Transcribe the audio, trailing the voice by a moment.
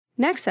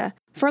Nexa,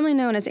 formerly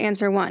known as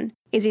Answer One,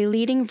 is a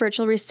leading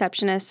virtual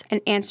receptionist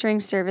and answering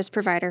service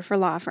provider for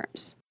law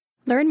firms.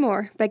 Learn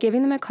more by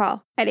giving them a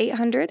call at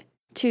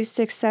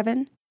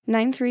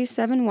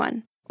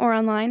 800-267-9371 or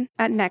online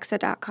at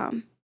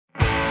nexa.com.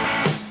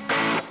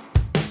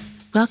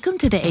 Welcome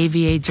to the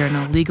ABA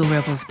Journal Legal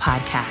Rebels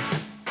podcast,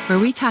 where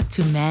we talk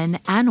to men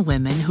and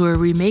women who are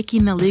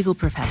remaking the legal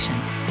profession,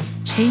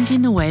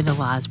 changing the way the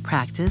law is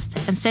practiced,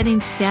 and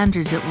setting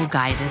standards that will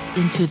guide us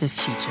into the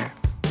future.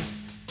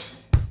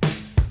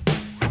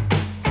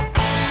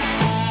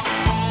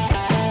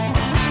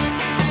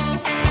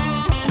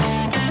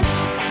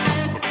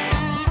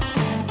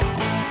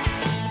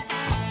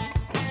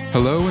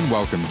 Hello and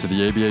welcome to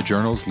the ABA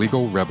Journal's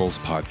Legal Rebels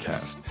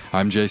podcast.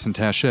 I'm Jason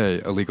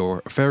Taché, a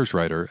legal affairs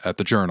writer at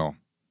the Journal.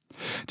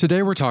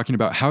 Today we're talking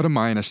about how to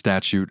mine a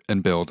statute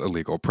and build a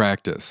legal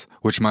practice,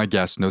 which my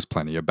guest knows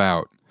plenty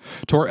about.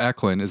 Tor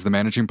Eklund is the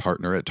managing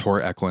partner at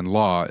Tor Eklund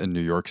Law in New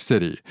York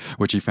City,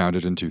 which he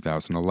founded in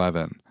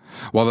 2011.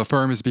 While the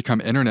firm has become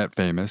internet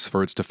famous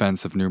for its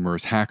defense of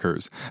numerous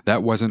hackers,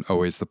 that wasn't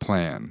always the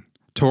plan.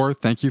 Tor,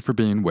 thank you for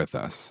being with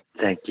us.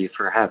 Thank you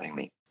for having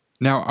me.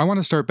 Now, I want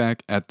to start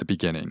back at the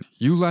beginning.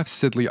 You left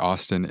Sidley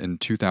Austin in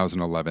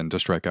 2011 to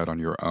strike out on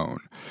your own.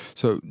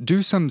 So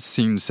do some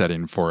scene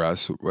setting for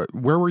us.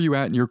 Where were you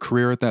at in your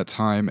career at that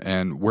time,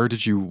 and where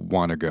did you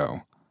want to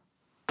go?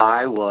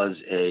 I was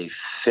a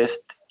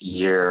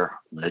fifth-year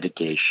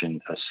litigation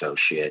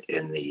associate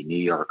in the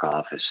New York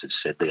office of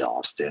Sidley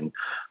Austin.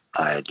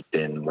 I had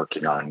been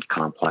working on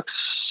complex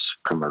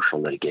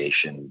commercial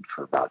litigation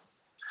for about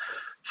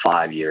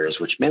 5 years,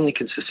 which mainly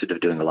consisted of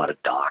doing a lot of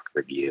doc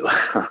review.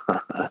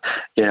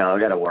 I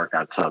got to work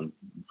on some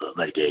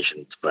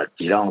litigations, but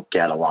you don't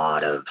get a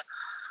lot of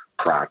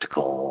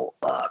practical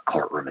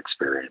courtroom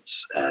experience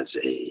as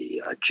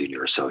a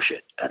junior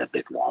associate at a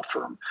big law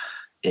firm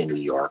in New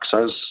York. So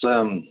I was,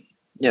 kind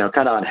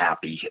of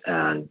unhappy,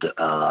 and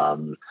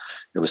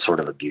it was sort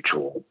of a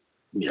mutual,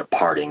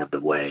 parting of the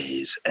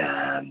ways.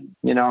 And,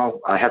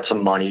 I had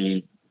some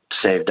money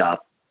saved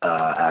up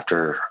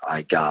after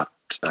I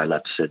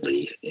left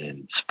Sidley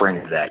in spring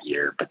of that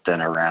year, but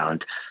then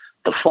around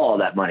the fall,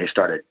 that money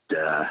started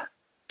to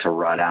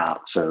run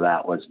out. So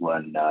that was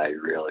when I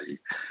really,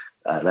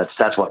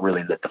 that's what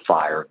really lit the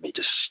fire of me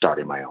just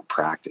starting my own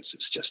practice.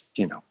 It's just,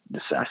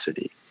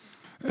 necessity.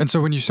 And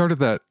so when you started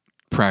that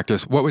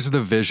practice, what was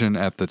the vision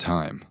at the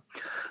time?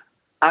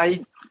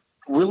 I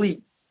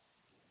really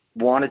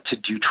wanted to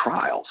do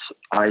trials.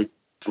 I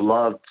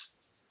loved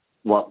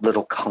what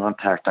little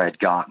contact I had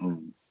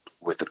gotten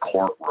with the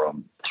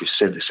courtroom through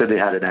Sidley. Sidley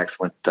had an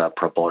excellent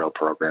pro bono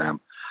program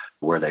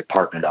where they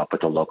partnered up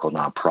with a local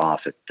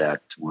nonprofit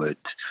that would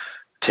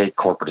take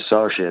corporate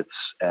associates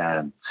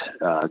and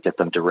get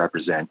them to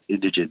represent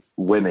indigent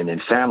women in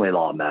family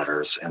law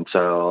matters. And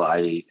so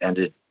I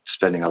ended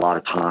spending a lot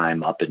of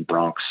time up in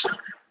Bronx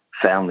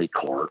Family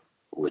Court,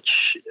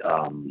 which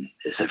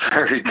is a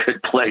very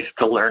good place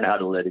to learn how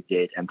to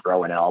litigate and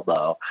throw an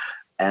elbow.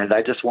 And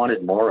I just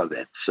wanted more of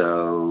it.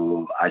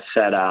 So I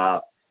set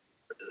out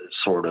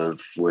sort of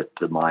with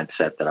the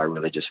mindset that I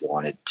really just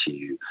wanted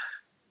to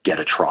get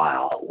a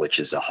trial, which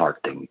is a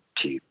hard thing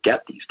to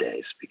get these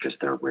days because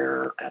they're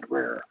rare and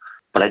rare.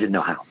 But I didn't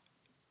know how.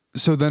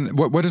 So then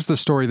what does the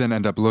story then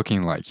end up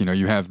looking like?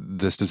 You have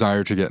this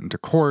desire to get into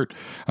court.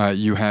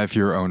 You have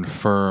your own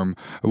firm.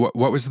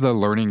 What was the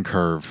learning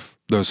curve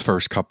those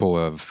first couple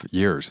of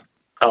years?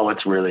 Oh,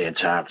 it's really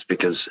intense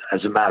because,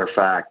 as a matter of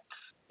fact,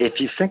 if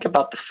you think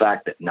about the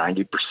fact that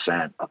 90%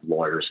 of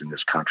lawyers in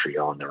this country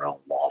own their own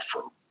law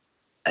firm,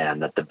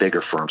 and that the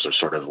bigger firms are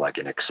sort of like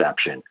an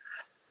exception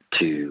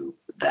to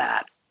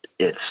that,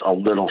 it's a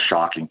little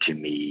shocking to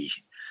me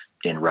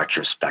in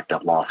retrospect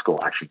that law school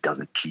actually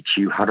doesn't teach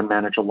you how to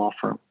manage a law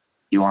firm.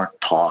 You aren't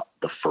taught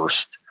the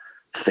first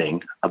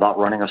thing about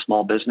running a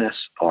small business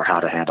or how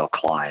to handle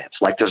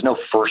clients. Like there's no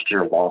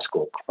first-year law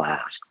school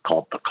class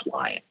called The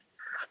Client.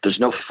 There's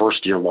no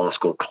first-year law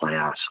school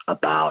class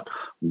about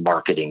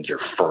marketing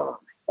your firm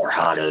or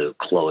how to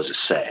close a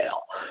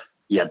sale.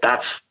 Yeah,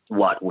 that's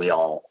what we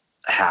all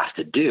have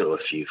to do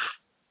if you've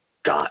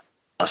got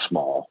a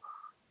small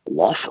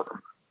law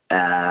firm.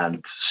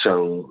 And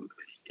so,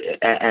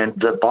 and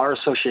the bar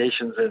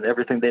associations and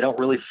everything, they don't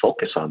really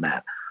focus on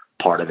that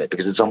part of it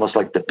because it's almost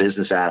like the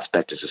business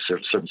aspect is a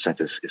certain sense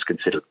is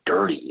considered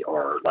dirty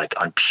or like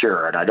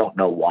unpure. And I don't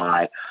know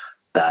why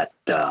that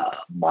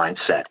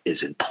mindset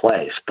is in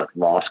place, but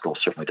law school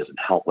certainly doesn't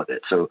help with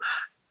it. So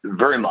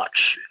very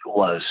much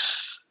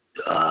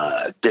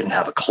didn't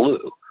have a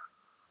clue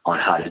on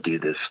how to do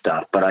this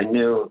stuff, but I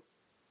knew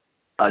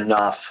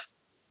enough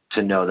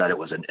to know that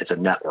it's a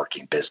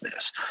networking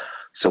business.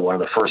 So one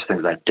of the first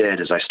things I did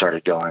is I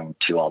started going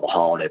to all the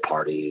holiday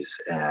parties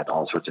and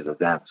all sorts of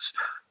events,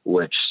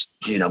 which,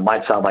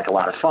 might sound like a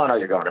lot of fun. Oh,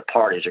 you're going to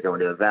parties, you're going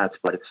to events,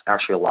 but it's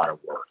actually a lot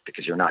of work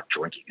because you're not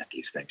drinking at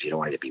these things. You don't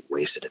want to be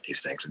wasted at these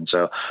things. And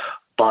so,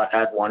 but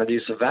at one of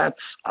these events,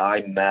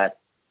 I met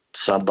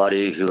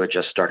somebody who had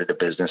just started a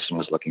business and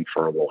was looking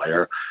for a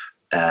lawyer.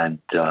 And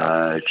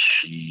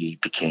she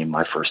became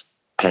my first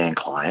paying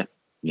client.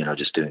 I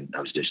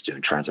was just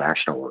doing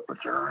transactional work with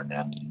her. And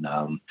then,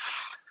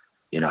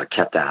 I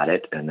kept at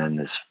it. And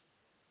then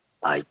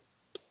I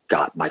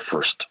got my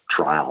first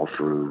trial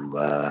through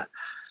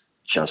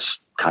just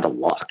kind of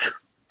luck,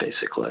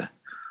 basically.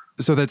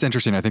 So that's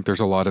interesting. I think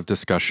there's a lot of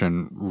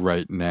discussion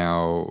right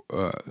now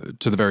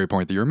to the very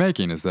point that you're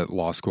making, is that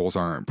law schools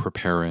aren't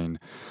preparing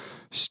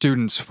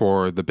students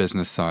for the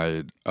business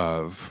side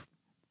of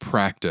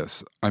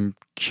practice. I'm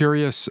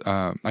curious,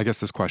 I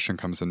guess this question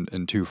comes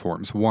in two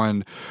forms.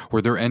 One,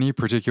 were there any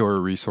particular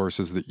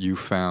resources that you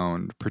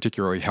found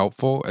particularly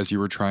helpful as you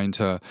were trying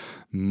to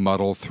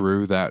muddle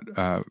through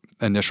that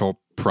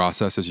initial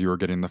process as you were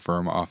getting the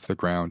firm off the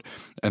ground?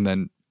 And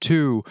then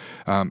two,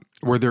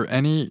 were there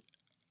any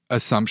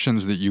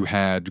assumptions that you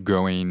had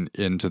going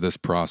into this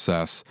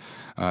process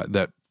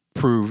that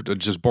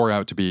just bore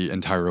out to be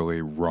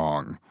entirely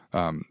wrong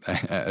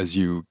as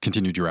you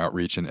continued your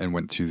outreach and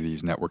went to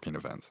these networking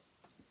events?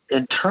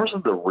 In terms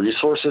of the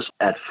resources,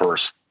 at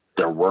first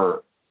there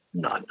were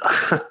none.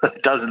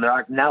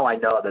 Now I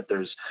know that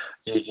there's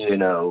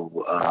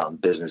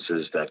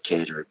businesses that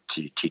cater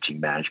to teaching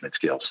management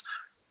skills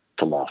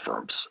to law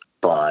firms,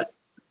 but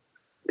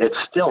it's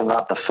still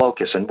not the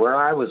focus. And where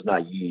I was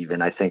naive,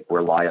 and I think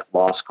where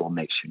law school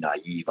makes you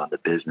naive on the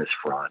business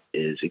front,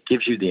 is it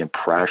gives you the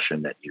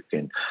impression that you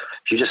can,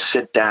 if you just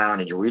sit down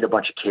and you read a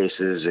bunch of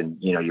cases and,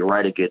 you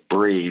write a good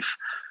brief,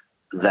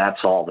 that's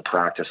all the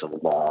practice of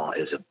law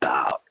is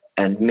about.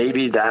 And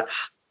maybe that's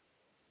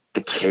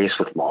the case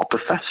with law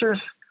professors,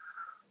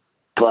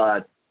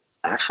 but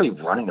actually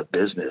running a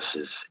business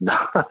is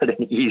not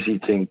an easy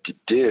thing to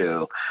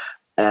do.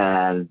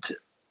 And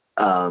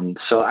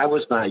so I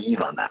was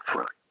naive on that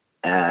front.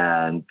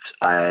 And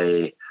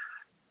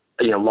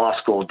law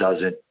school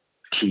doesn't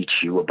teach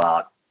you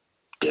about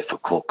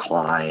difficult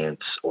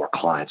clients or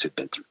clients who've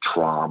been through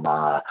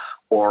trauma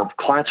or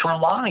clients who are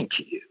lying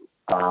to you,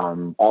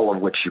 all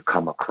of which you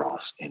come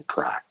across in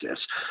practice.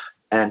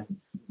 And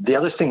the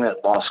other thing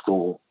that law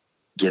school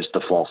gives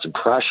the false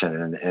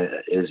impression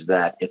is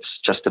that it's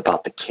just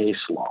about the case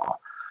law,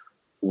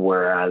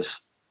 whereas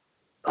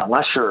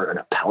unless you're an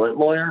appellate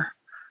lawyer,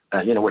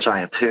 which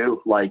I am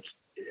too,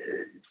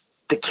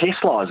 the case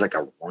law is like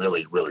a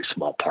really, really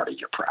small part of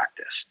your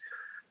practice.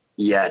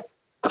 Yet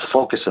the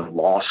focus of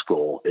law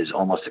school is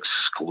almost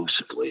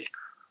exclusively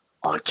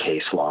on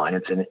case law. And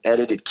it's in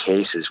edited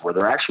cases where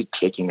they're actually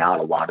taking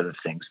out a lot of the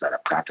things that a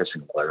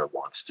practicing lawyer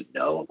wants to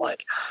know, like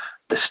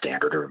the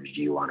standard of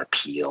review on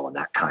appeal and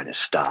that kind of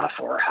stuff,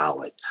 or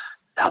how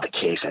the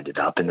case ended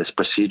up in this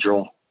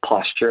procedural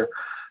posture.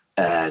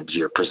 And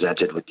you're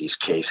presented with these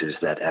cases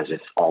that as if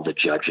all the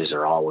judges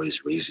are always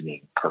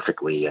reasoning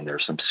perfectly and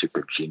there's some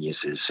super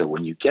geniuses. So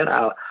when you get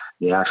out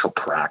in the actual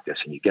practice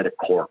and you get a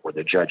court where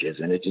the judge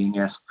isn't a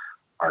genius,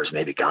 or has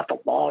maybe got the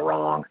law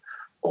wrong,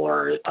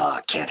 or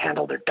can't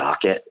handle their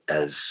docket,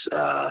 as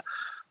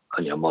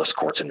most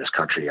courts in this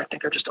country, I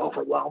think, are just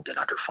overwhelmed and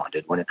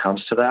underfunded when it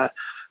comes to that,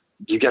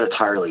 you get an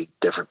entirely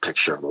different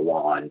picture of the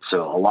law. And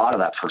so a lot of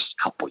that first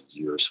couple of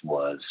years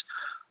was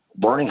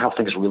learning how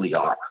things really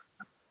are.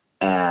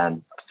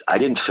 And I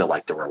didn't feel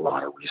like there were a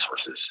lot of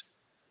resources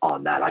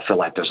on that. I feel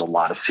like there's a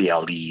lot of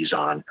CLEs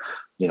on,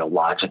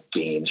 logic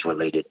games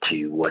related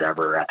to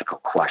whatever ethical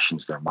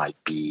questions there might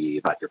be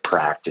about your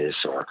practice,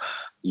 or,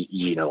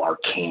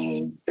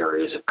 arcane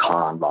areas of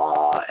con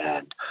law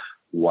and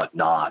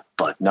whatnot.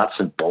 But nuts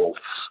and bolts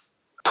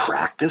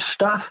practice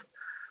stuff,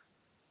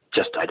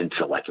 I didn't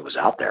feel like it was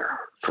out there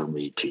for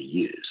me to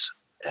use.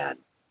 And,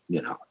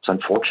 it's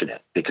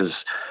unfortunate, because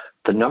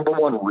the number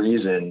one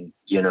reason,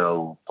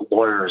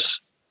 lawyers,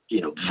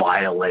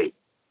 violate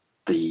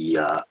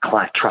the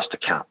client trust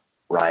account,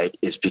 right,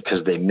 is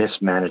because they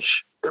mismanage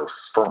their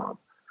firm.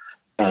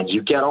 And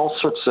you get all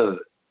sorts of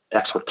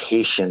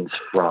exhortations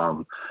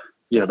from,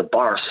 the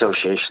bar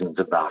associations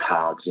about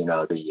how,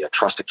 the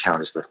trust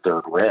account is the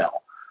third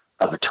rail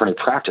of attorney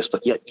practice,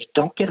 but yet you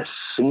don't get a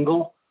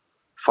single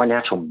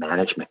financial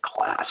management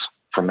class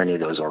from any of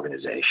those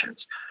organizations.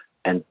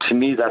 And to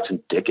me, that's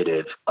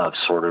indicative of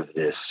sort of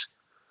this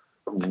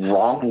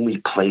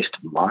wrongly placed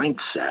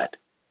mindset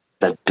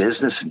that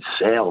business and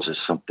sales is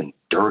something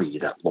dirty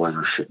that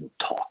lawyers shouldn't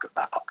talk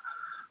about,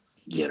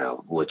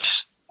 which,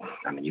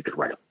 you could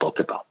write a book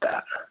about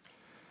that.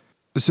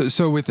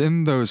 So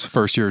within those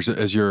first years,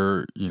 as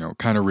you're,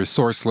 kind of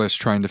resourceless,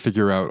 trying to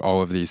figure out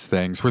all of these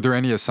things, were there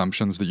any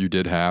assumptions that you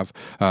did have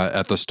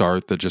at the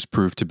start that just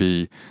proved to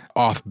be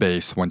off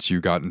base once you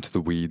got into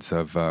the weeds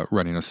of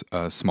running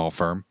a small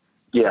firm?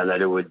 Yeah,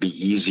 that it would be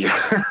easier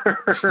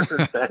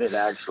than it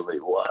actually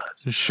was.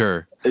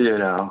 Sure.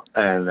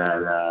 And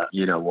that,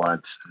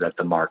 once that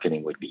the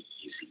marketing would be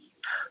easy,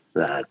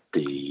 that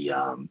the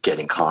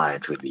getting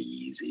clients would be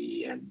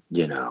easy, and,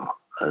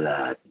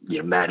 that,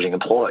 managing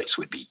employees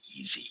would be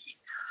easy.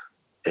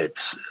 It's,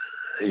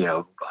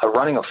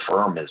 running a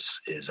firm is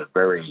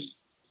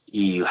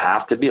you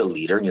have to be a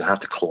leader and you have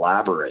to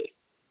collaborate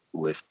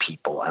with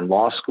people. And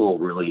law school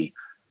really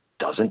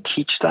doesn't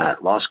teach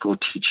that. Law school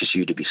teaches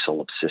you to be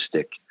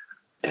solipsistic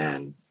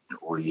and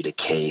read a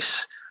case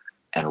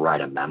and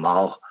write a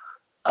memo.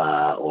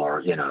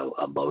 or,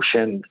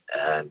 emotion,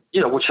 and,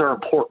 which are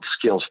important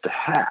skills to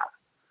have.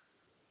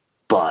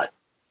 But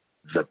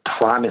the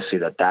primacy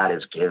that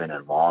is given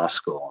in law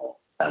school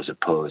as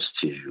opposed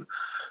to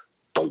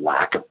the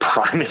lack of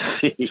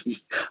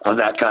primacy of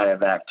that kind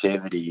of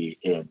activity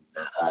in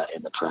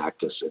the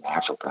practice and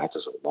actual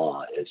practice of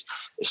law is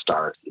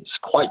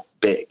quite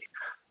big.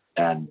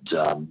 And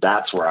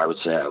that's where I would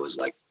say I was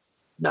like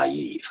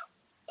naive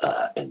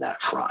in that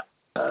front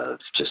of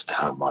just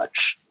how much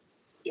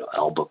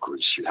elbow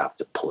grease you have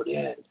to put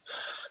in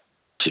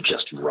to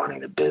just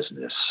running a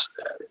business.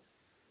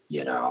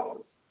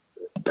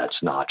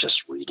 That's not just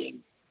reading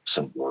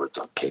some words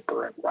on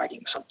paper and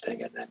writing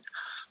something and then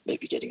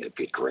maybe getting a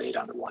good grade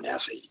on the one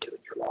essay you do in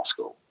your law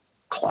school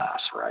class,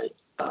 right?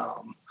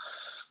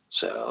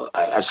 So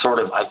I've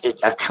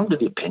come to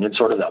the opinion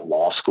sort of that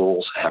law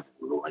schools have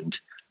ruined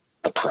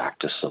the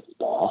practice of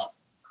law.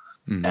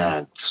 Mm-hmm.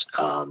 And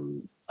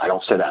I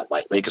don't say that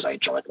lightly because I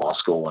enjoyed law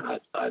school and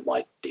I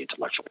like the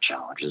intellectual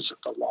challenges that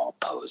the law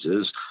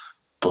poses.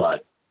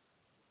 But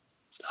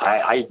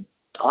I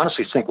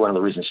honestly think one of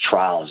the reasons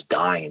trial is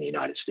dying in the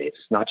United States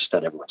is not just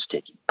that everyone's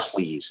taking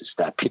pleas, it's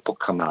that people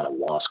come out of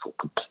law school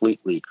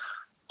completely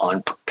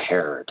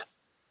unprepared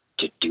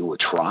to do a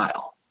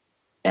trial.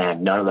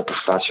 And none of the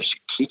professors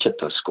who teach at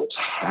those schools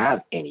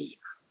have any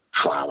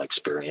trial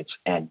experience.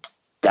 And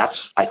that's,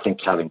 I think,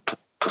 having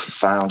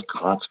profound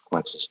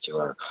consequences to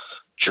our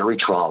jury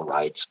trial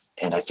rights.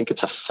 And I think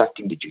it's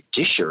affecting the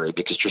judiciary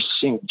because you're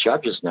seeing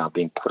judges now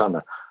being put on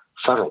the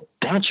federal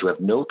bench who have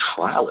no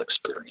trial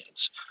experience.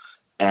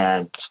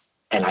 And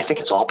I think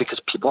it's all because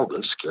people are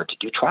really scared to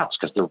do trials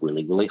because they're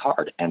really, really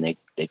hard. And they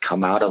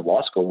come out of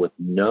law school with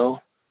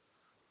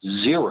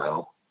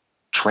zero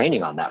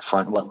training on that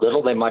front. What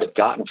little they might have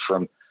gotten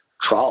from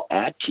trial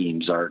ad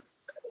teams are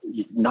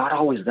not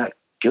always that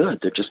good.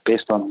 They're just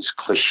based on these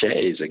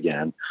cliches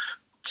again.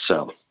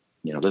 So,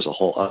 there's a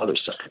whole other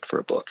subject for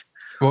a book.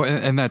 Well,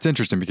 and that's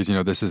interesting because,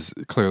 this is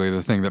clearly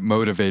the thing that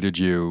motivated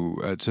you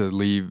to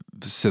leave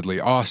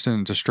Sidley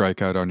Austin, to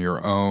strike out on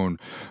your own.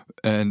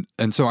 And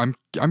so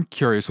I'm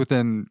curious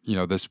within,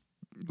 this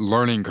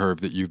learning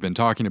curve that you've been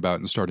talking about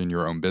and starting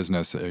your own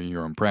business,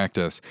 your own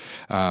practice,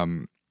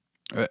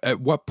 at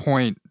what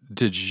point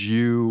did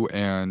you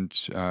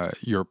and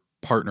your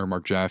partner,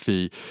 Mark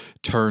Jaffe,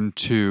 turn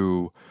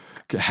to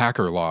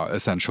hacker law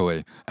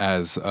essentially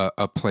as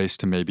a place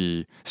to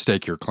maybe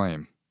stake your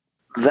claim?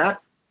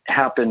 That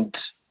happened,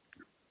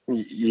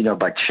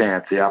 by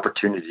chance. The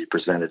opportunity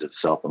presented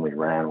itself and we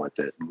ran with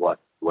it. And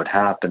what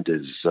happened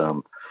is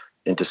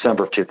in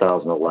December of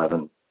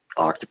 2011,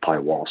 Occupy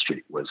Wall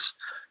Street was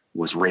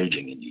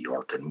raging in New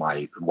York. And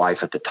my wife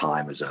at the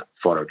time is a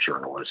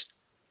photojournalist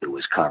who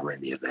was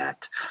covering the event.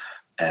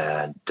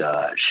 And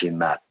she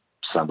met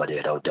somebody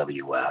at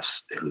OWS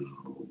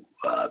who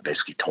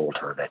basically told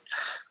her that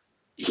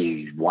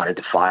he wanted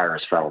to fire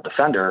his federal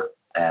defender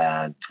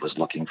and was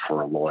looking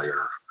for a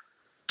lawyer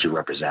to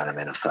represent him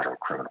in a federal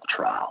criminal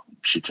trial.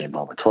 She came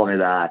home and told me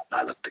that.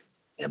 I looked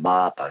him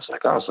up. I was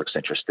like, oh, this looks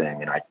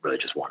interesting. And I really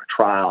just want a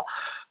trial.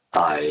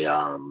 I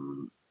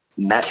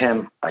met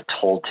him. I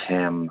told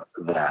him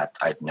that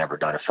I'd never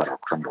done a federal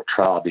criminal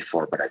trial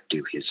before, but I'd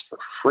do his for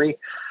free.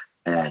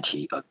 And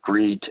he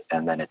agreed.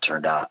 And then it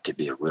turned out to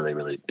be a really,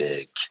 really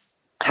big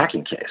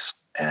hacking case,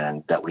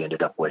 and that we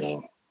ended up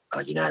winning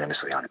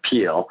unanimously on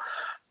appeal.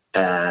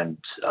 And,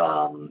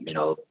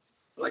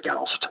 I got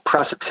all sorts of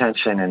press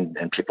attention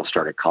and people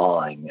started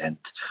calling. And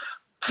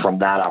from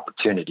that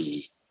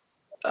opportunity,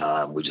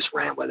 we just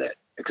ran with it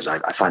because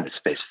I find the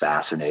space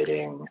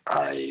fascinating.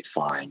 I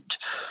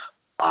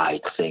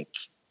think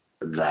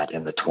that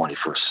in the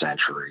 21st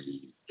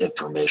century,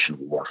 information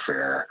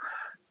warfare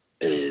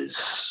it's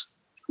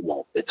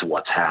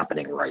what's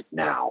happening right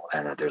now.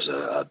 And there's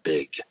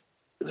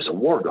a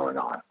war going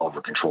on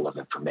over control of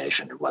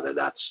information, whether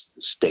that's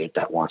the state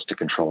that wants to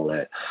control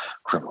it,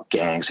 criminal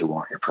gangs who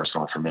want your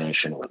personal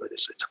information, whether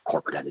it's a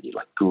corporate entity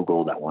like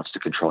Google that wants to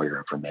control your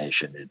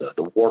information.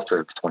 The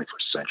warfare of the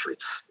 21st century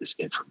is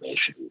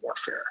information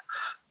warfare.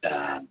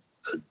 And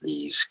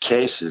these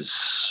cases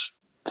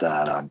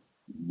that I'm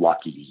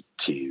lucky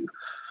to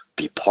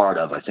be part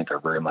of, I think, are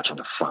very much on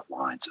the front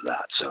lines of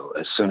that. So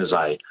as soon as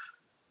I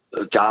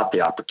got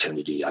the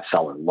opportunity, I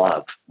fell in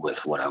love with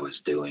what I was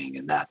doing,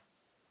 and that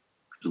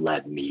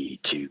led me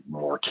to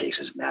more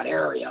cases in that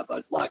area.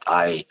 But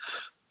I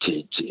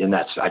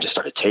just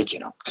started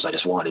taking them because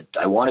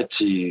I wanted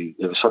to,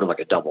 it was sort of like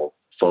a double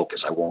focus.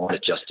 I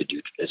wanted just to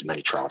do as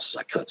many trials as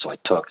I could. So I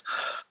took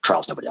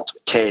trials nobody else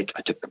would take.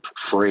 I took them for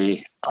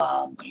free.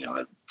 I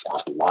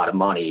lost a lot of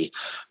money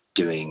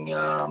doing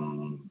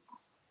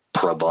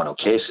pro bono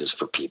cases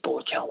for people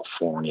in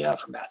California,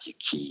 for Matthew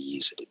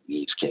Keys, and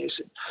Meade's case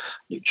in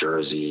New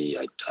Jersey.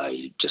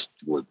 I just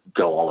would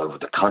go all over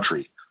the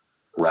country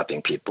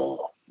repping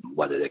people,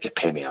 whether they could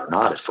pay me or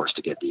not at first,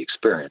 to get the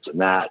experience.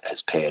 And that has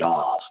paid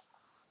off.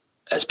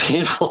 As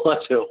painful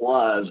as it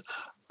was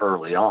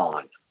early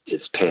on,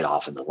 it's paid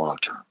off in the long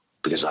term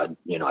because I've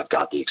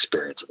got the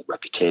experience and the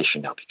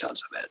reputation now because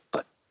of it.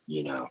 But,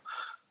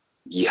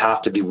 you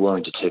have to be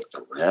willing to take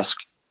the risk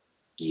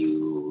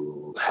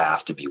you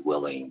have to be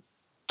willing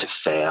to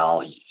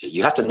fail.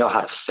 You have to know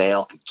how to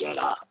fail and get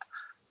up,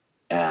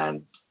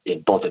 and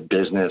in both in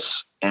business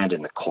and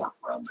in the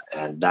courtroom.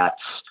 And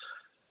that's,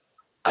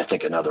 I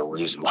think, another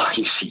reason why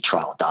you see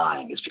trial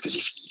dying, is because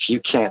if you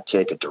can't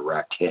take a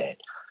direct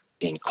hit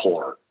in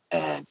court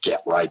and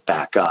get right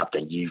back up,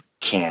 then you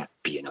can't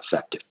be an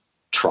effective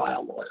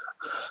trial lawyer,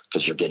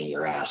 because you're getting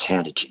your ass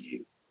handed to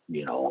you,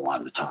 a lot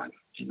of the time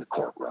in the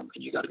courtroom,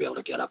 and you got to be able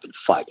to get up and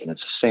fight. And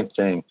it's the same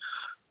thing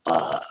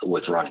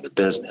with running a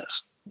business.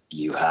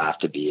 You have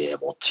to be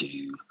able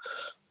to,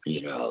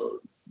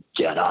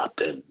 get up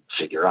and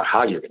figure out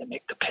how you're going to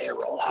make the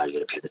payroll, how you're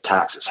going to pay the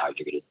taxes, how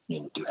you're going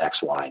to do X,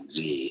 Y, and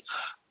Z.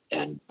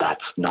 And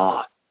that's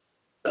not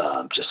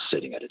just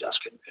sitting at a desk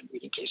and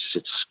reading cases.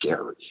 It's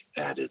scary,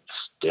 and it's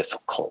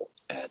difficult,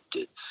 and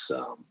it's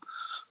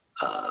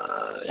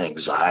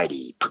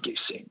anxiety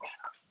producing,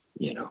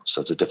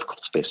 so it's a difficult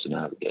space to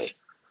navigate.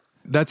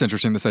 That's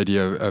interesting, this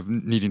idea of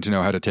needing to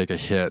know how to take a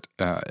hit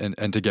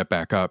and to get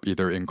back up,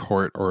 either in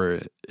court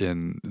or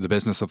in the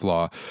business of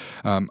law.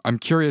 I'm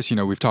curious,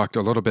 we've talked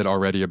a little bit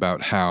already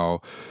about how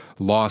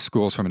law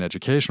schools from an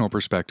educational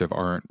perspective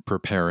aren't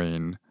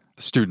preparing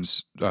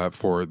students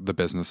for the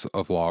business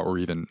of law or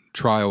even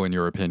trial, in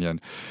your opinion.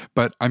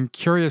 But I'm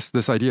curious,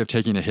 this idea of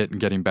taking a hit and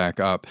getting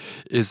back up,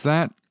 is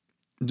that,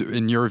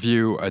 in your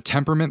view, a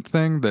temperament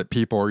thing that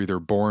people are either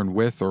born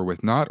with or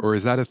with not, or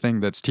is that a thing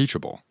that's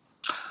teachable?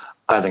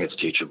 I think it's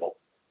teachable.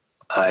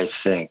 I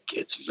think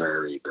it's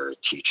very, very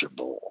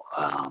teachable.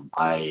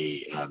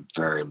 I am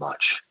very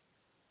much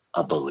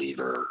a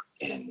believer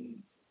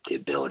in the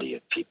ability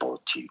of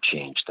people to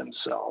change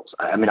themselves.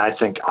 I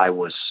think I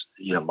was,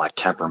 my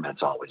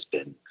temperament's always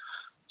been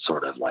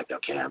sort of like,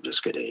 okay, I'm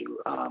just going to,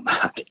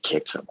 I've been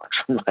kicked so much,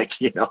 I'm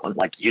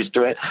used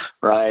to it,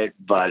 right?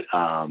 But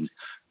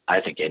I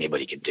think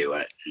anybody can do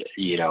it,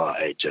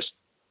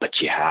 but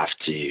you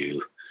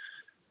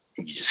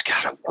just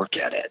got to work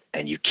at it,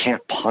 and you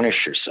can't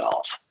punish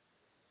yourself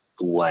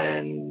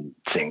when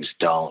things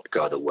don't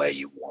go the way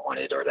you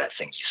wanted, or that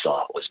thing you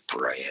thought was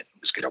brilliant,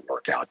 was going to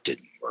work out,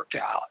 didn't work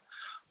out.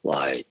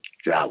 Like,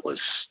 that was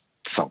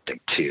something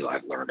too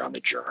I've learned on the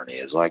journey,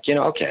 is like,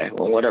 okay,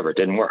 well, whatever, it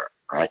didn't work,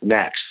 right?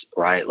 Next,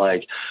 right?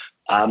 Like,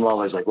 I'm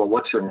always like, well,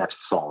 what's your next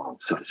song,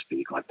 so to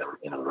speak? Like, the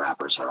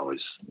rappers are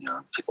always,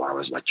 people are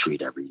always like,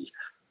 treat every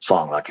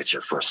song like it's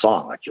your first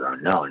song, like you're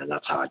unknown. And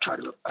that's how I try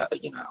to,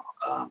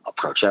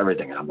 approach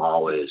everything. And I'm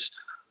always,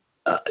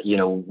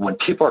 when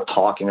people are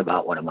talking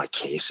about one of my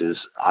cases,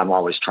 I'm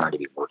always trying to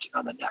be working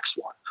on the next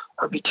one,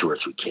 or be 2 or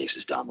 3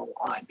 cases down the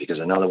line, because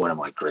another one of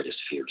my greatest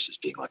fears is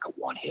being like a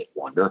one-hit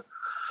wonder.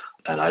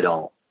 And I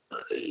don't,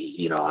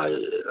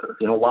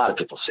 a lot of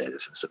people say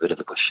this, and it's a bit of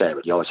a cliche,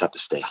 but you always have to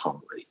stay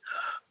hungry.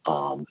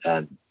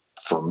 And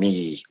for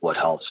me, what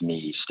helps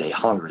me stay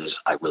hungry is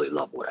I really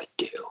love what I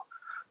do.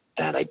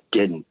 And I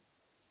didn't,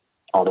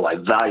 although I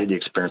value the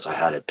experience I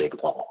had at Big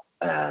Law,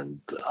 and,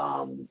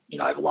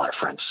 I have a lot of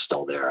friends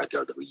still there. I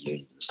go to the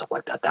reunions and stuff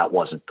like that. That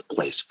wasn't the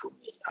place for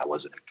me. I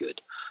wasn't a good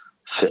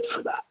fit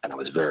for that. And I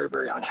was very,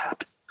 very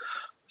unhappy.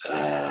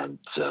 And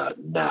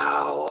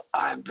now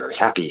I'm very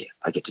happy.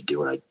 I get to do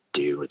what I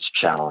do. It's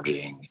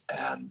challenging.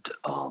 And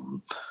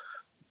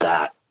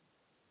that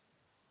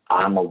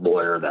I'm a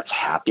lawyer that's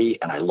happy,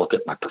 and I look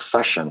at my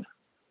profession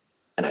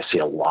and I see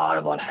a lot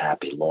of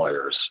unhappy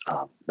lawyers.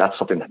 That's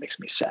something that makes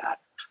me sad,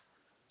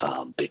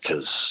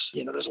 because,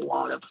 there's a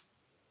lot of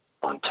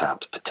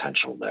untapped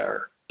potential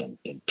there in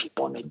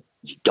people, and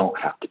you don't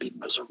have to be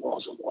miserable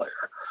as a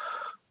lawyer.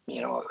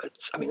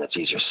 That's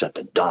easier said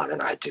than done,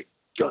 and I had to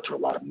go through a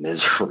lot of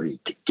misery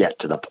to get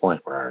to the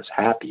point where I was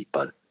happy.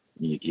 But,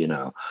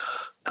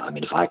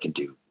 if I can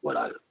do what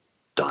I've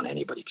done,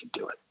 anybody can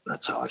do it.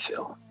 That's how I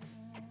feel.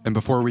 And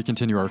before we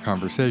continue our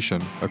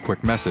conversation, a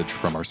quick message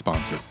from our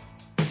sponsor.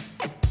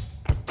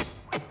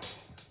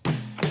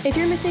 If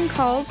you're missing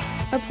calls,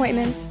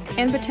 appointments,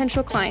 and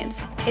potential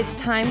clients, it's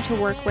time to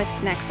work with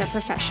Nexa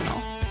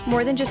Professional.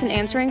 More than just an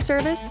answering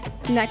service,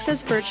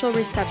 Nexa's virtual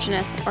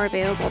receptionists are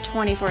available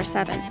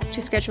 24/7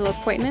 to schedule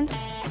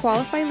appointments,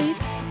 qualify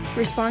leads,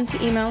 respond to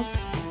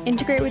emails,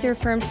 integrate with your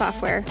firm's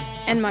software,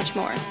 and much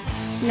more.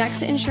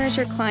 Nexa ensures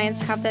your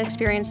clients have the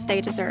experience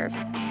they deserve.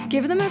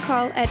 Give them a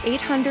call at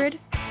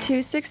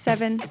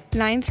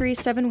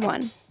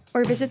 800-267-9371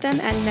 or visit them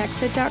at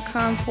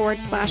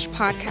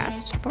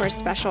nexa.com/podcast for a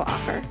special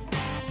offer.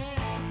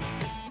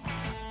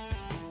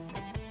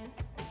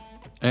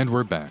 And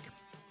we're back.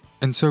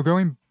 And so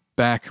going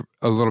back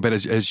a little bit,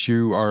 as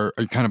you are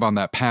kind of on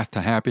that path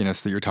to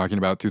happiness that you're talking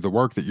about through the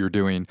work that you're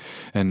doing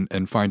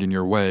and finding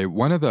your way,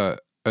 one of the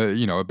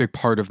a big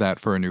part of that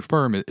for a new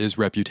firm is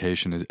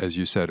reputation, as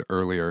you said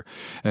earlier.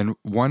 And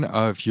one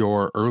of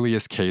your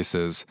earliest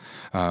cases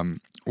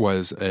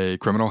was a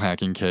criminal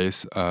hacking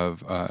case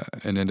of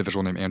an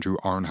individual named Andrew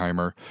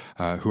Arnheimer,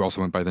 who also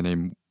went by the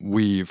name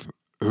Weave,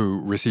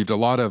 who received a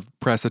lot of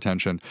press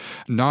attention,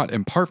 not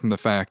in part from the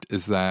fact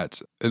is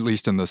that, at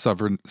least in the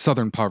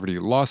Southern Poverty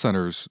Law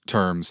Center's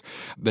terms,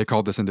 they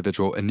called this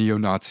individual a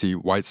neo-Nazi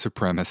white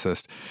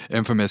supremacist,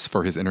 infamous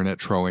for his internet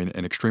trolling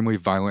and extremely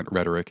violent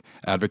rhetoric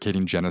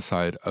advocating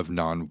genocide of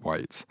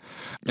non-whites.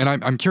 And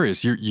I'm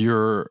curious,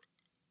 you're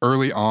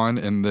early on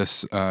in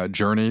this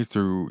journey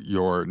through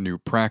your new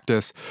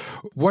practice.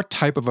 What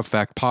type of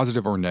effect,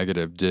 positive or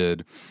negative,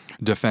 did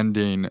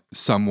defending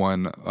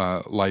someone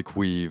like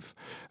Weave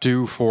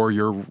do for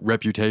your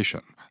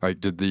reputation?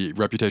 Like, did the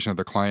reputation of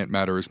the client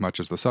matter as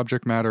much as the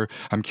subject matter?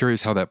 I'm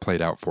curious how that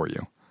played out for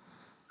you.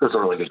 That's a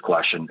really good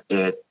question.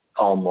 It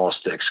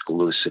almost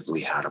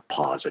exclusively had a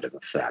positive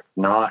effect,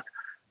 not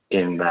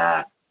in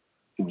that,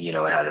 it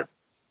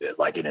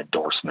had an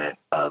endorsement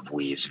of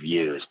Weave's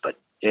views, but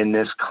in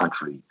this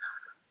country,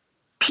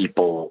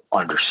 people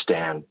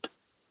understand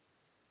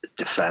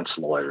defense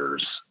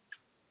lawyers'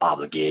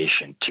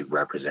 obligation to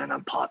represent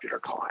unpopular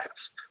clients.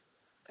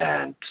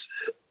 And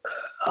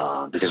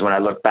because when I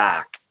look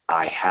back,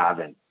 I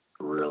haven't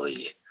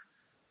really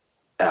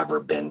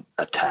ever been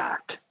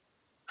attacked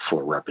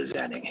for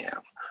representing him.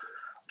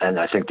 And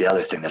I think the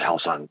other thing that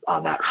helps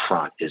on that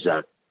front is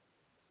that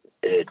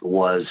it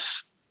was,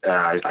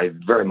 I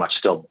very much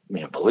still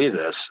believe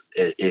this,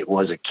 it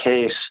was a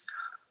case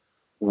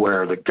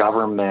where the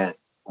government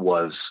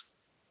was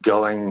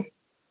going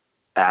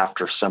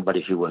after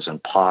somebody who was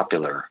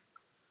unpopular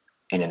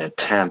in an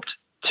attempt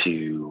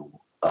to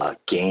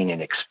gain an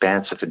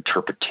expansive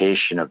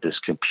interpretation of this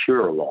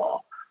computer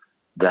law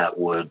that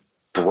would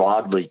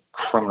broadly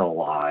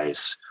criminalize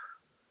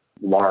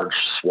large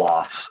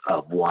swaths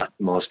of what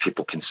most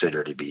people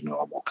consider to be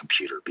normal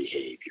computer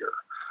behavior.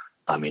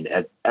 I mean,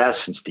 at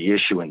essence, the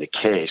issue in the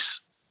case,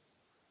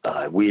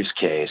 Weave's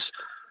case,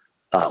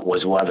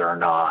 was whether or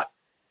not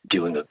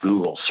doing a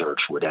Google search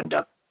would end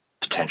up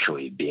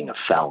potentially being a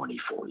felony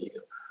for you,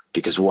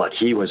 because what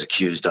he was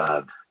accused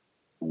of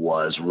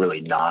was really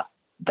not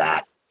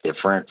that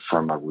different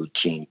from a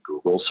routine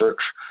Google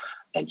search,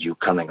 and you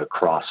coming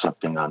across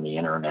something on the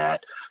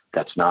internet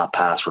that's not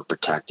password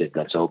protected,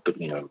 that's open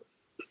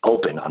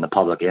on the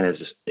public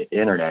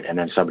internet, and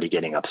then somebody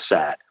getting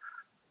upset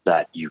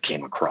that you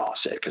came across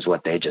it. Because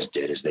what they just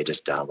did is they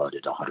just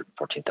downloaded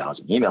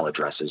 114,000 email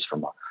addresses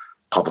from a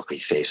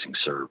publicly facing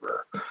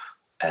server.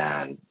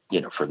 And,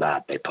 for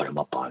that, they put him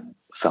up on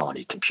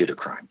felony computer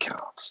crime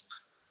counts.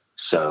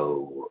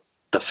 So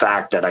the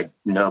fact that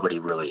nobody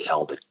really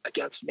held it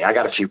against me. I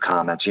got a few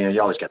comments. You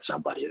always get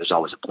somebody. There's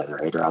always a player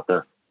hater out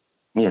there.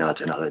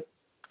 It's another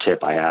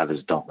tip I have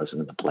is don't listen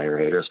to the player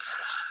haters,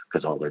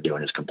 because all they're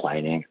doing is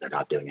complaining. They're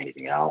not doing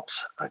anything else.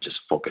 Just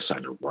focus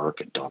on your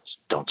work and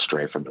don't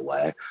stray from the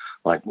way.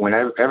 Like when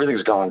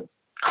everything's going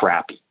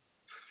crappy,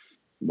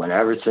 when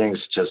everything's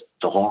just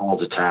the whole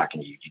world's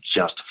attacking you, you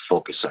just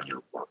focus on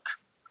your work.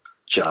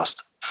 Just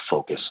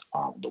focus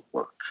on the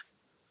work.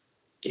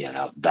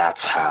 That's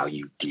how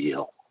you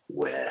deal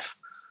with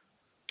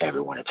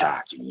everyone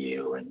attacking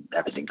you and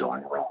everything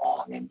going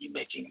wrong and you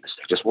making a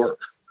mistake. Just work,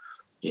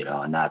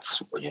 and that's,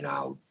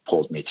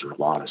 pulled me through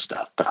a lot of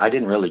stuff. But I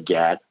didn't really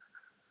get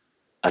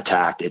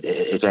attacked.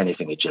 If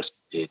anything,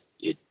 it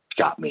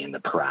got me in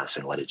the press.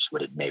 And what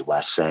did Mae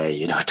West say?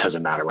 It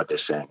doesn't matter what they're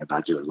saying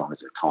about you as long as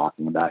they're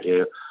talking about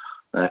you.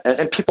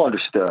 And people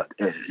understood,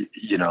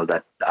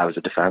 that I was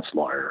a defense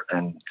lawyer.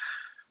 And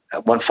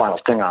one final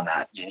thing on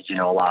that,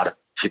 a lot of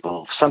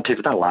people, some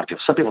people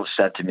have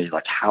said to me,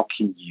 like, how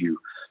can you,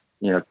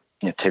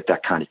 take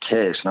that kind of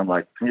case? And I'm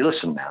like,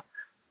 listen, man,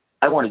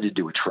 I wanted to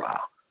do a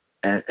trial,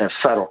 and a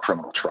federal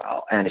criminal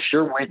trial. And if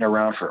you're waiting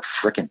around for a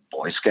frickin'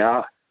 Boy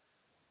Scout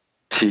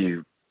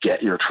to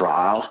get your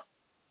trial,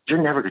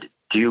 you're never going to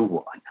do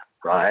one,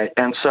 right?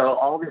 And so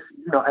all this,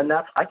 and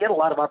I get a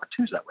lot of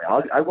opportunities that way.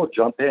 I will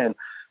jump in,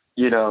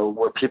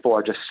 where people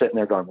are just sitting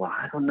there going, well,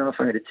 I don't know if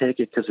I'm going to take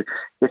it because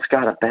it's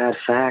got a bad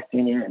fact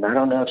in it, and I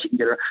don't know if you can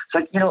get it.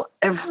 It's like,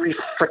 every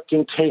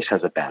freaking case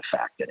has a bad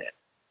fact in it,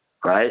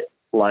 right?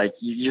 Like,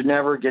 you're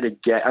never going to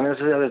get, this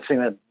is the other thing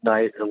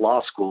that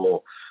law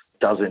school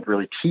doesn't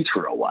really teach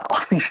real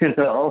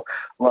well,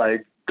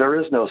 like, there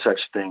is no such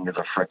thing as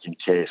a freaking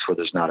case where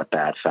there's not a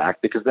bad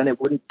fact, because then it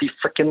wouldn't be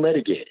freaking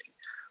litigated.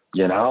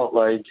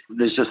 Like,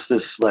 there's just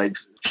this, like,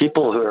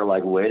 people who are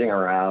like waiting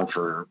around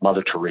for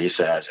Mother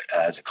Teresa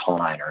as a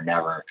client are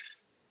never,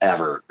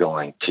 ever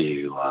going to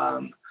do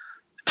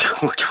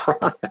a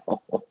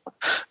trial,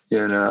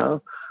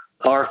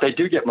 or if they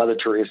do get Mother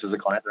Teresa as a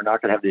client, they're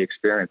not going to have the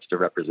experience to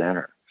represent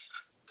her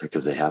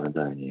because they haven't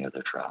done any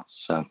other trials.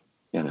 So,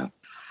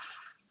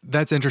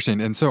 That's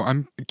interesting. And so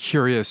I'm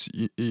curious,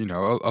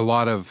 a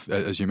lot of,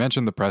 as you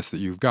mentioned, the press that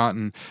you've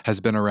gotten has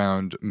been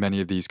around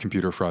many of these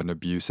Computer Fraud and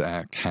Abuse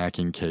Act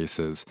hacking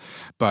cases,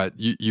 but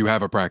you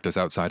have a practice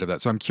outside of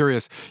that. So I'm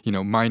curious,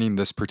 mining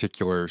this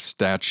particular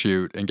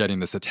statute and getting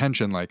this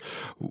attention, like,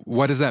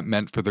 what has that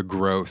meant for the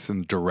growth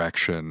and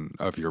direction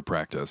of your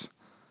practice?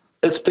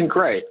 It's been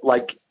great.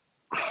 Like,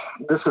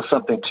 this is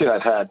something too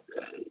I've had,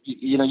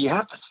 you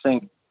have to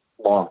think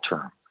long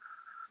term.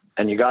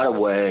 And you got to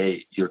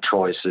weigh your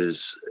choices,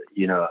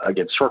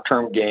 against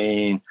short-term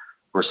gain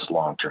versus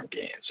long-term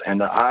gains.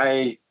 And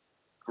I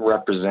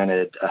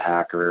represented a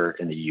hacker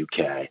in the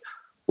UK,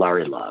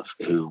 Larry Love,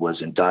 who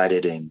was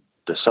indicted in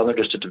the Southern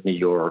District of New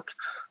York,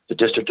 the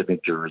District of New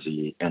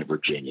Jersey, and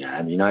Virginia.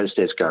 And the United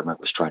States government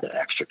was trying to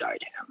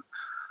extradite him.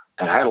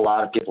 And I had a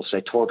lot of people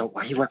say, Tor,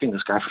 why are you repping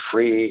this guy for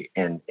free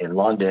in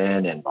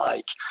London? And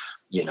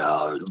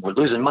we're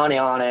losing money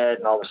on it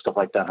and all this stuff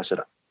like that. And I said,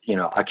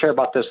 I care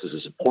about this. This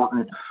is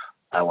important.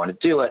 I want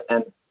to do it.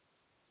 And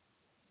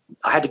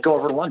I had to go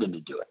over to London to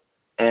do it.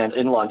 And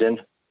in London,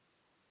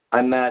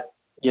 I met,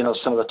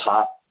 some of the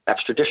top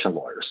extradition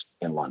lawyers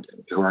in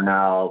London who are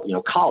now,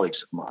 colleagues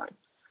of mine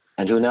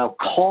and who now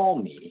call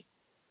me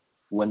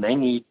when they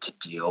need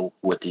to deal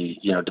with the,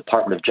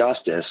 Department of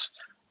Justice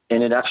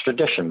in an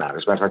extradition matter.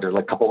 As a matter of fact,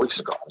 a couple of weeks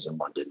ago, I was in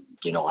London,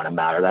 on a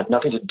matter that had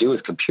nothing to do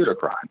with computer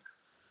crime.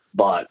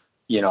 But,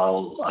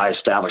 I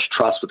established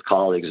trust with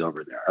colleagues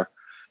over there.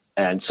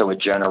 And so it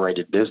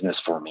generated business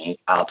for me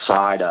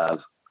outside of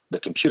the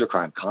computer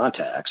crime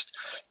context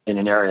in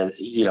an area,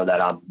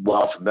 that I'm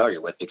well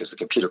familiar with, because the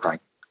computer crime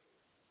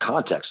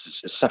context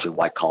is essentially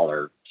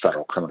white-collar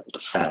federal criminal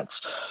defense.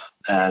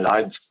 And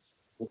I've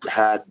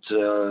had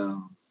a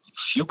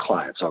few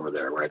clients over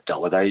there where I've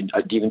dealt with. I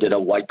even did a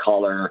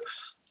white-collar,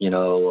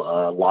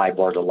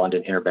 LIBOR to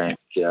London Interbank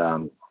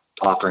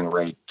offering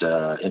rate,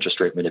 interest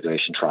rate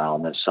manipulation trial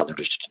in the Southern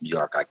District of New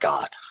York. I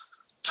got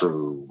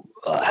through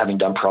having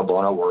done pro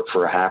bono work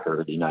for a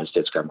hacker the United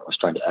States government was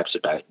trying to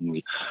extradite,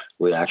 and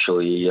we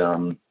actually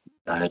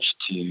managed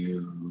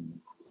to,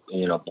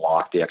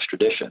 block the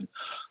extradition.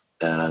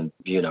 And,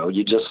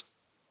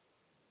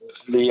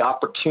 the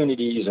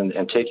opportunities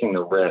and taking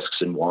the risks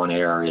in one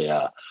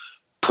area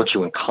put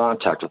you in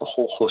contact with a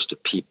whole host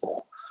of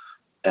people.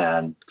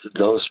 And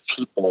those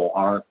people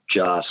aren't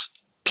just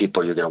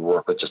people you're going to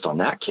work with just on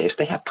that case.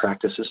 They have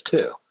practices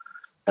too.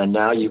 And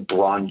now you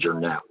broaden your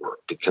network,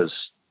 because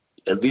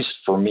at least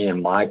for me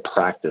in my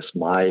practice,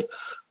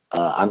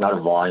 I'm not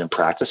a volume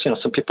practice.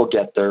 Some people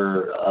get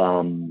their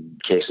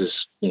cases,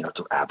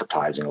 through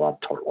advertising. A lot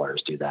of tort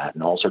lawyers do that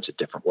in all sorts of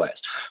different ways.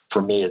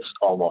 For me, it's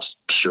almost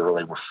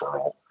purely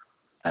referral,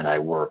 and I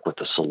work with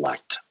a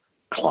select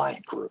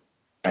client group.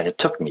 And it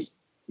took me,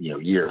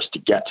 years to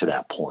get to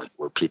that point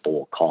where people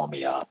will call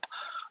me up,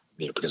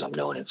 because I'm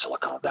known in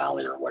Silicon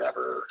Valley or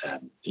whatever.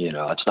 And,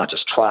 it's not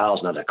just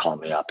trials. Now they call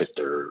me up if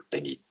they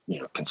need,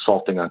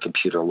 consulting on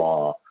computer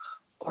law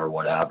or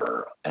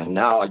whatever. And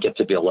now I get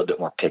to be a little bit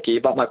more picky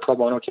about my pro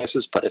bono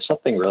cases. But if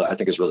something really I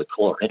think is really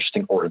cool or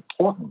interesting or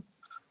important,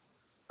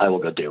 I will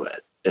go do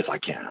it if I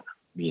can.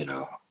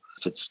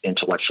 If it's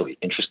intellectually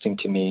interesting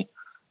to me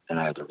and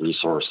I have the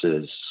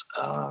resources,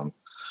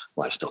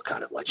 I still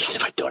kind of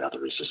if I don't have the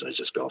resources, I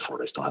just go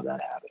for it. I still have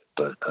that habit.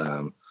 But,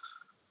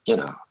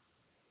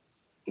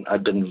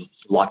 I've been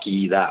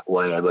lucky that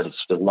way, but it's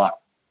been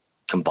luck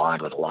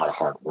combined with a lot of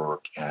hard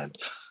work and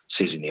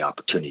seizing the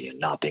opportunity and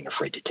not being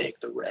afraid to take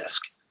the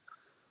risk.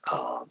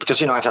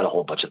 Because, I've had a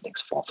whole bunch of things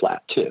fall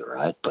flat too,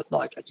 right? But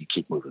you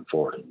keep moving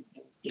forward and,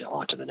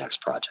 on to the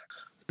next project.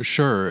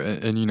 Sure.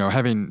 And,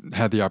 having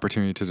had the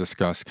opportunity to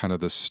discuss kind of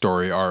the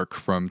story arc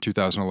from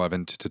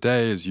 2011 to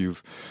today as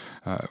you've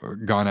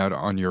gone out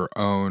on your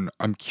own,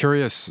 I'm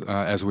curious,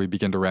 as we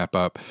begin to wrap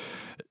up,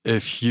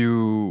 if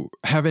you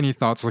have any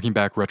thoughts looking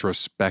back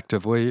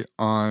retrospectively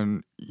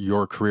on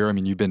your career. I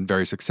mean, you've been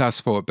very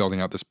successful at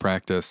building out this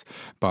practice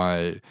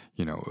by,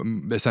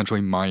 essentially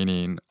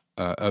mining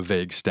a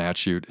vague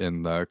statute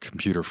in the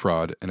Computer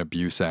Fraud and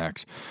Abuse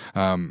Act.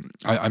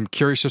 I'm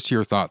curious just to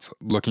your thoughts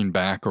looking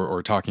back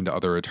or talking to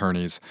other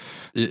attorneys.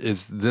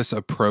 Is this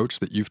approach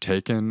that you've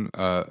taken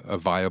a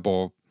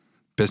viable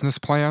business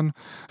plan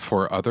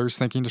for others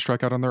thinking to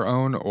strike out on their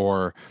own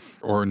or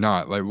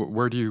not?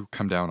 Where do you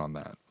come down on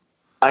that?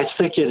 I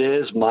think it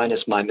is, minus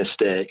my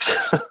mistakes.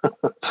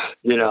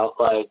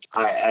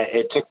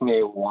 It took me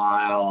a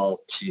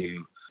while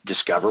to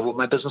discover what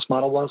my business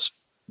model was,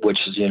 which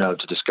is, to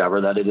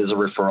discover that it is a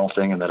referral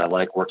thing and that I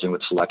like working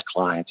with select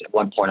clients. At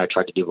one point I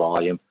tried to do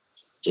volume,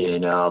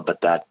 but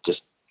that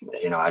just,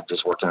 I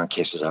just worked on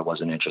cases I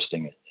wasn't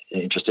interested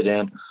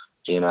in.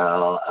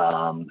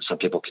 Some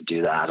people could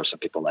do that, or some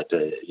people like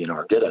to,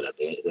 are good at it.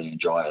 They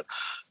enjoy it.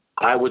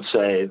 I would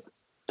say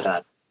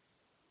that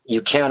you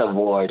can't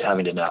avoid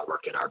having to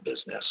network in our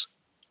business.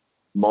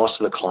 Most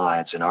of the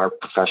clients in our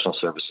professional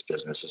services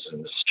businesses,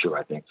 and this is true,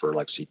 I think, for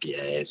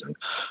CPAs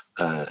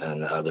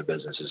and other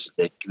businesses,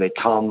 they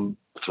come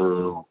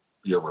through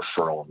your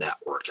referral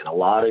network. And a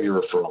lot of your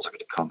referrals are going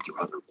to come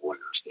through other lawyers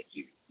that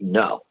you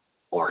know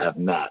or have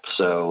met.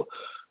 So,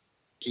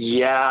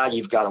 yeah,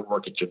 you've got to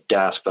work at your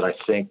desk, but I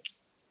think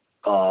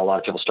a lot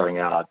of people starting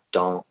out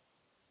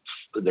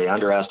they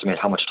underestimate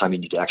how much time you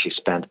need to actually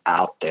spend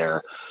out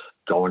there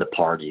going to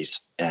parties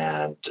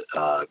and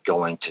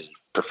going to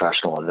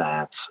professional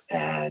events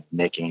and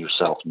making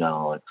yourself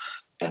known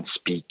and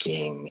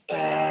speaking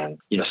at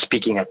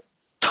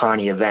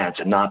tiny events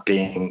and not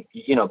being,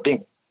 you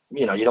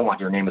don't want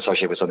your name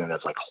associated with something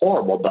that's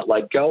horrible, but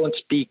go and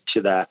speak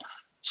to that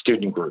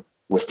student group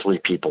with 3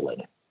 people in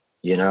it.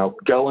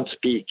 Go and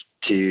speak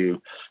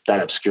to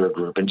that obscure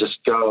group and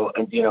just go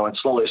and, and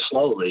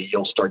slowly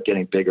you'll start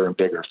getting bigger and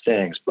bigger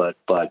things. But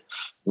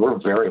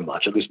we're very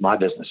much, at least my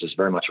business is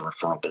very much a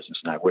referral business.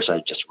 And I wish I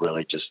just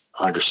really just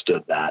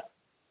understood that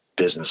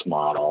business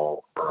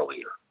model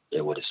earlier.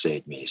 It would have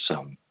saved me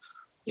some,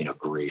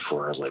 grief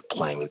where I was like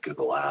playing with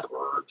Google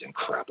AdWords and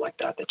crap like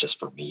that just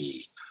for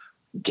me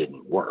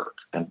didn't work,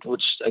 and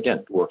which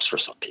again works for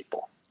some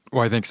people.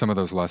 Well, I think some of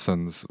those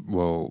lessons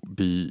will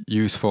be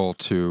useful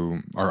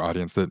to our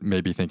audience that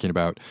may be thinking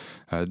about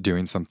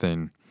doing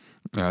something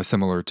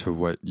similar to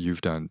what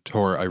you've done.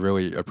 Tor, I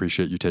really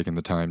appreciate you taking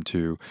the time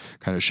to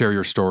kind of share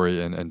your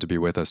story and to be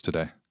with us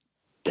today.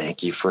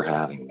 Thank you for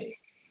having me.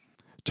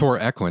 Tor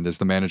Eklund is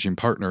the managing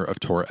partner of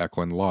Tor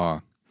Eklund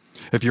Law.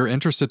 If you're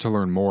interested to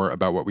learn more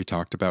about what we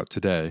talked about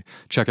today,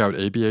 check out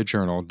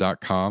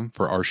abajournal.com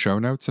for our show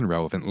notes and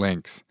relevant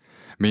links.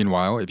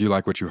 Meanwhile, if you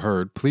like what you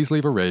heard, please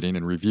leave a rating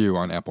and review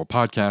on Apple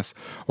Podcasts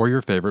or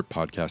your favorite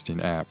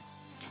podcasting app.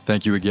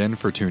 Thank you again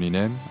for tuning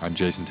in. I'm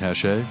Jason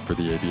Taché for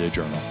the ABA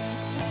Journal.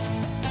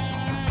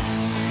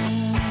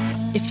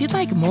 If you'd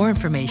like more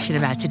information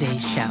about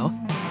today's show,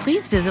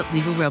 please visit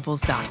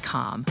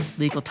LegalRebels.com,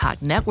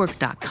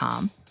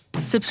 LegalTalkNetwork.com,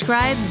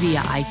 subscribe via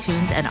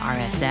iTunes and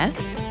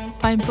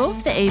RSS, find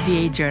both the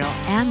ABA Journal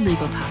and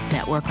Legal Talk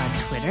Network on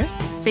Twitter,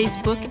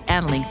 Facebook,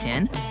 and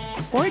LinkedIn,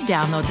 or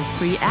download the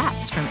free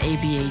apps from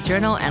ABA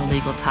Journal and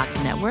Legal Talk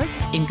Network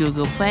in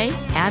Google Play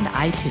and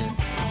iTunes.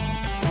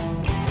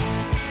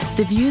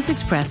 The views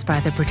expressed by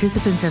the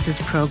participants of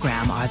this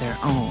program are their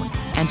own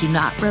and do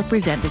not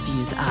represent the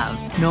views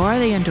of, nor are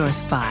they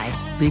endorsed by,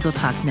 Legal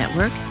Talk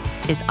Network,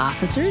 its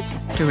officers,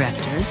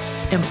 directors,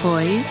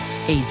 employees,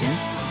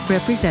 agents,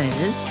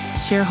 representatives,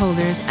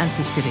 shareholders, and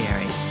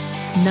subsidiaries.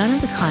 None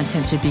of the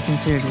content should be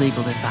considered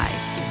legal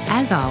advice.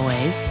 As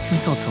always,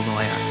 consult a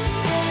lawyer.